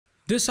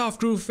This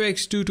After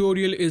Effects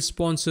tutorial is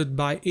sponsored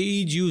by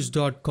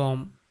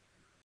𝗬𝗍𝗀.com.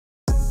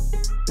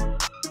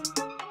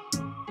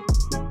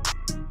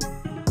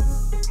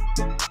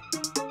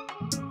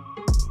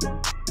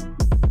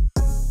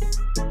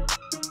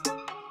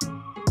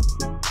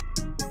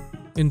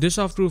 In this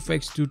After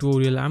Effects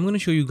tutorial, I'm going to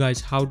show you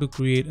guys how to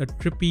create a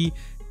trippy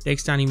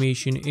text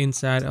animation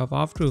inside of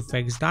After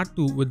Effects, that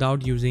too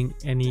without using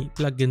any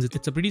plugins.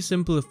 It's a pretty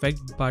simple effect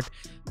but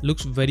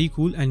looks very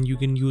cool, and you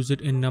can use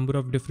it in a number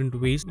of different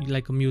ways,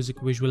 like a music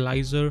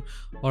visualizer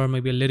or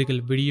maybe a lyrical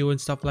video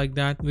and stuff like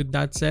that. With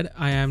that said,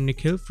 I am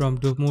Nikhil from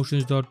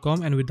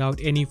dopemotions.com, and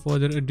without any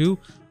further ado,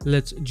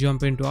 let's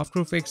jump into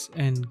After Effects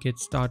and get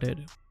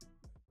started.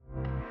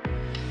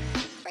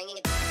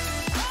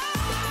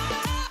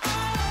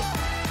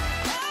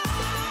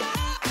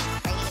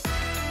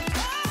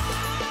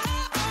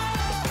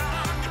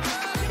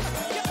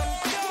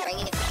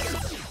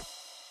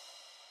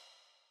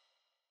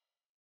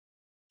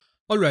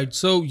 Alright,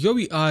 so here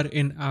we are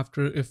in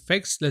After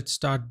Effects. Let's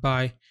start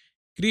by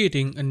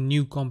creating a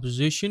new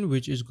composition,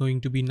 which is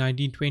going to be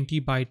 1920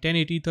 by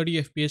 1080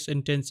 30 FPS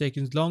and 10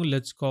 seconds long.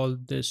 Let's call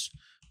this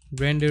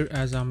render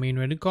as our main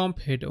render comp.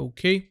 Hit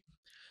OK.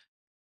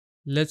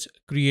 Let's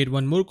create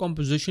one more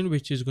composition,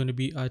 which is going to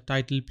be a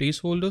title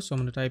placeholder. So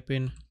I'm going to type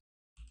in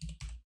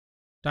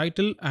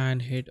title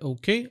and hit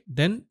OK.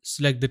 Then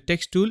select the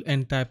text tool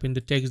and type in the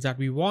text that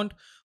we want.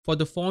 For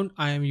the font,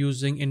 I am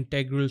using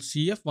Integral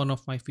CF, one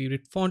of my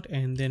favorite font,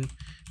 and then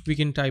we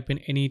can type in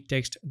any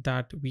text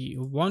that we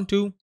want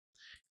to.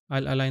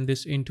 I'll align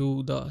this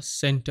into the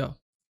center.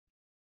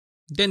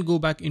 Then go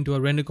back into our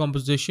render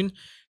composition,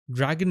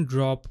 drag and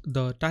drop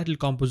the title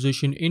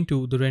composition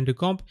into the render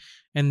comp,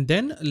 and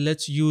then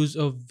let's use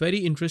a very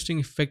interesting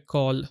effect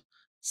called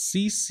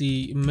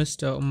CC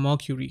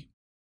Mercury.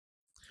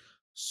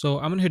 So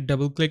I'm gonna hit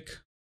double click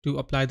to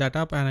apply that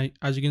up, and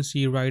as you can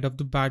see right off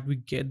the bat, we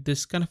get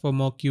this kind of a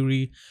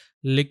mercury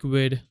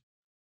liquid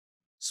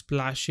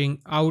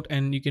splashing out,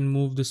 and you can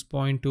move this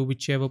point to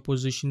whichever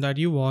position that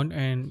you want,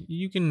 and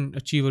you can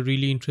achieve a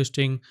really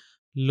interesting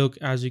look.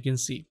 As you can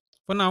see,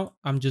 for now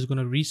I'm just going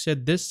to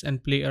reset this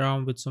and play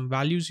around with some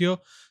values here.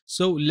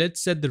 So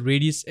let's set the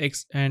radius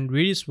X and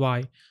radius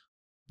Y,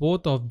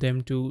 both of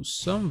them to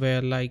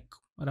somewhere like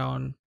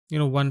around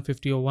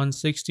 150 or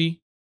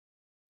 160,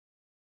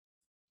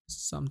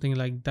 something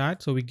like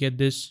that, so we get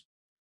this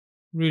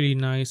really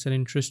nice and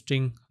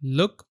interesting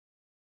look.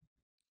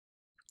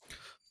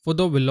 For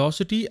the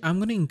velocity, I'm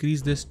going to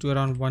increase this to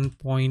around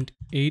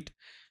 1.8,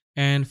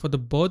 and for the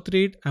birth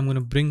rate, I'm going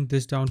to bring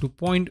this down to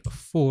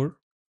 0.4,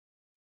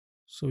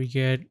 so we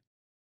get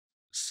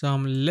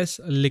some less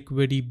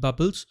liquidy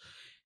bubbles.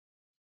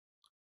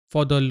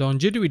 For the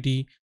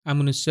longevity, I'm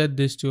going to set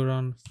this to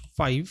around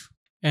 5,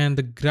 and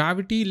the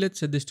gravity, let's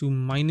set this to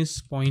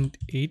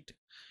 -0.8.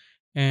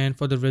 And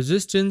for the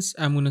resistance,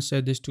 I'm going to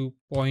set this to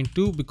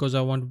 0.2 because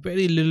I want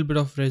very little bit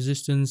of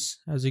resistance,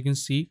 as you can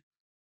see.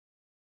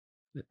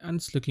 And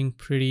it's looking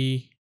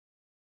pretty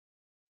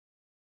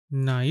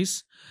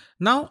nice.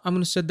 Now I'm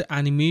going to set the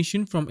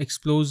animation from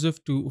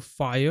explosive to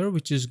fire,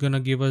 which is going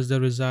to give us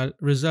the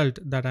result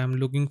that I'm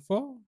looking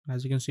for.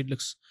 As you can see, it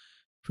looks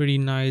pretty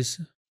nice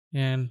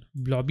and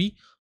blobby.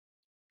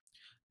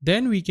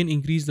 Then we can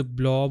increase the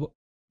blob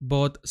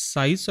birth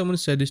size. So I'm going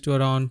to set this to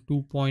around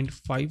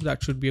 2.5.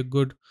 That should be a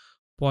good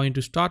point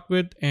to start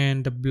with,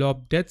 and the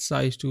blob depth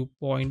size to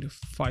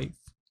 0.5.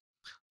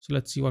 So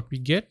let's see what we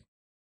get.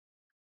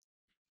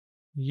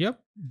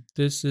 Yep,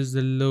 this is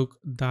the look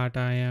that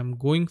I am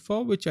going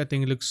for, which I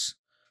think looks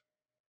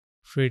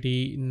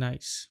pretty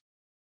nice.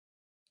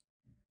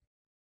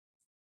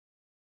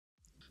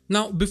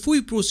 Now, before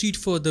we proceed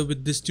further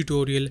with this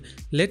tutorial,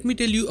 let me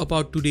tell you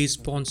about today's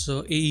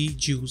sponsor,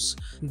 𝗬𝗍𝗀.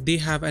 They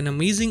have an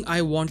amazing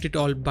I Want It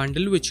All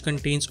bundle which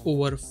contains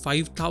over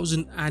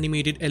 5,000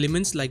 animated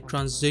elements like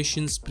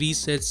transitions,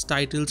 presets,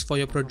 titles for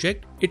your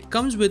project. It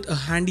comes with a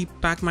handy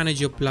pack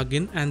manager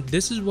plugin, and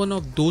this is one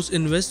of those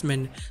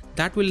investments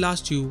that will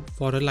last you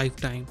for a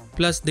lifetime.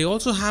 Plus, they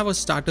also have a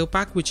starter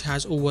pack which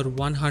has over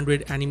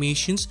 100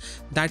 animations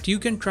that you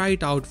can try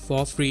it out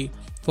for free.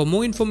 For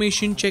more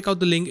information, check out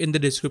the link in the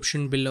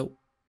description below.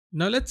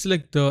 Now let's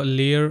select the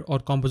layer or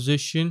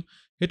composition,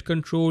 hit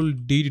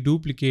Ctrl D to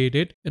duplicate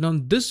it, and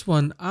on this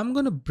one I'm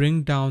going to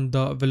bring down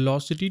the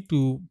velocity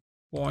to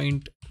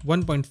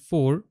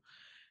 1.4,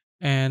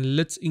 and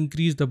let's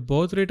increase the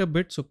birth rate a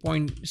bit, so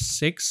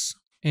 0.6,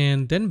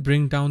 and then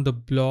bring down the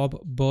blob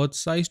birth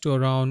size to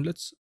around,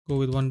 let's go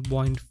with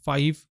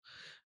 1.5.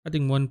 I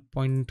think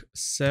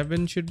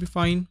 1.7 should be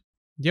fine.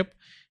 Yep,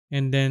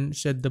 and then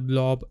set the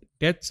blob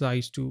depth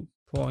size to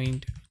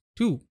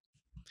 0.2,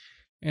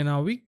 and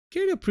now we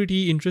get a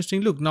pretty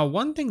interesting look. Now,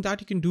 one thing that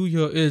you can do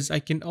here is I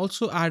can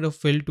also add a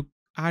fill to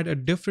add a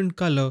different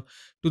color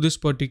to this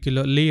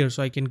particular layer.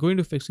 So I can go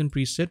into Fix and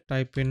Preset,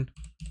 type in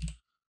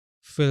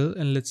fill,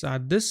 and let's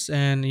add this,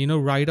 and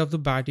right off the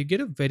bat you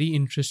get a very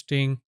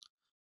interesting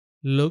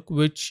look,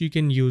 which you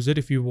can use it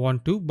if you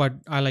want to, but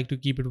I like to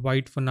keep it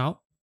white for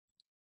now.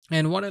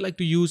 And what I like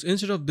to use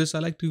instead of this, I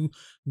like to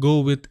go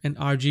with an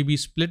RGB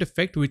split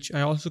effect, which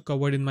I also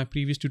covered in my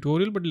previous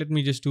tutorial, but let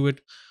me just do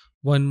it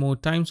one more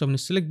time. So I'm going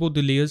to select both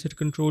the layers, hit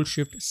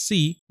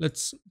Ctrl+Shift+C.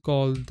 Let's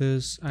call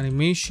this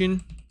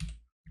animation.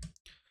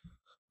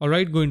 All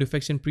right, go into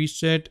effects and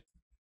preset,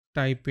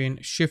 type in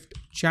shift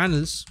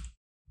channels,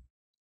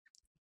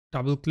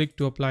 double click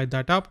to apply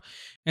that up,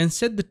 and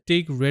set the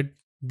take red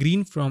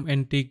green from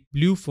and take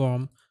blue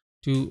from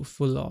to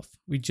full off.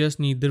 We just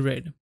need the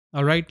red.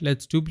 All right,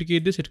 let's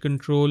duplicate this, hit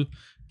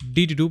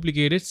Ctrl+D to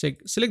duplicate it,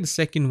 select the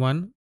second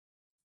one,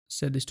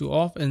 set this to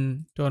off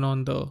and turn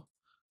on the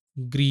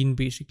green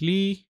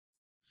basically.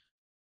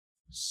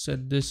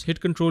 Set this,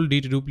 hit Ctrl+D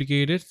to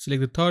duplicate it,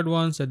 select the third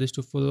one, set this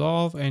to full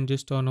off and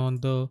just turn on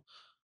the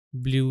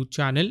blue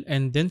channel,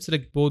 and then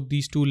select both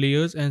these two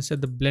layers and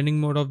set the blending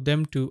mode of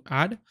them to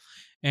add.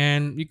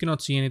 And you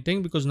cannot see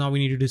anything because now we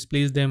need to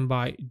displace them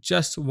by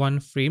just one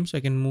frame. So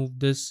I can move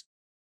this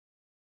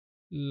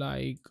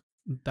like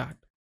that.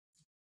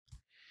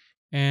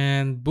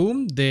 And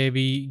boom, there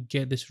we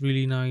get this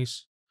really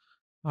nice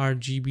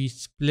RGB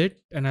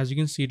split. And as you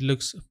can see, it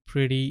looks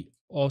pretty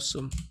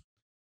awesome.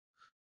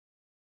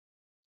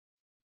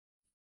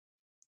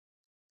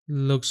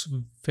 Looks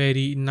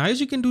very nice.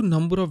 You can do a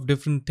number of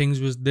different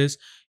things with this.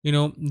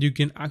 You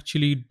can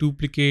actually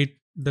duplicate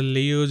the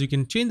layers. You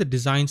can change the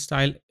design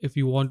style if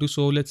you want to.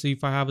 So let's say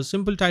if I have a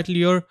simple title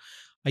here,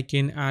 I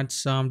can add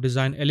some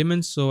design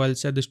elements. So I'll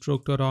set the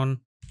stroke to around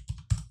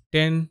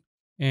 10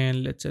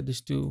 and let's set this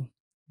to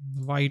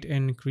white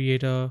and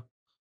create a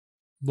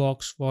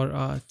box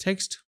for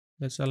text.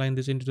 Let's align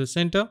this into the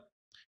center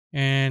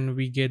and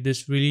we get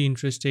this really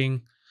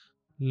interesting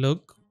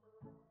look.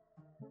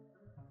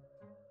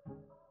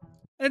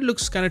 It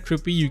looks kind of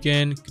trippy. You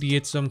can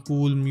create some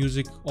cool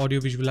music audio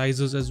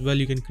visualizers as well.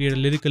 You can create a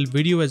lyrical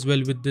video as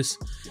well with this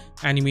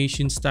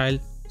animation style.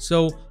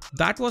 So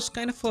that was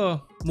kind of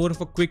more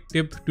of a quick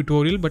tip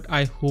tutorial, but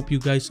I hope you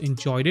guys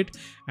enjoyed it.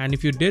 And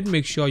if you did,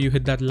 make sure you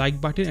hit that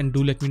like button and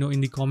do let me know in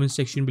the comment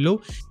section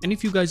below. And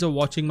if you guys are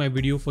watching my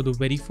video for the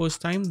very first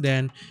time,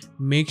 then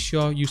make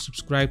sure you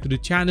subscribe to the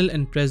channel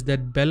and press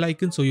that bell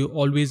icon so you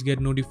always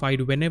get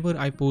notified whenever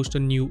I post a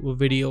new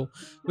video.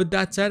 With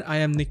that said, I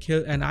am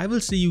Nikhil and I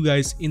will see you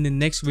guys in the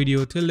next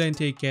video. Till then,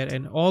 take care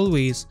and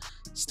always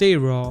stay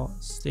raw,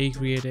 stay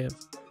creative.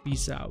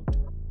 Peace out.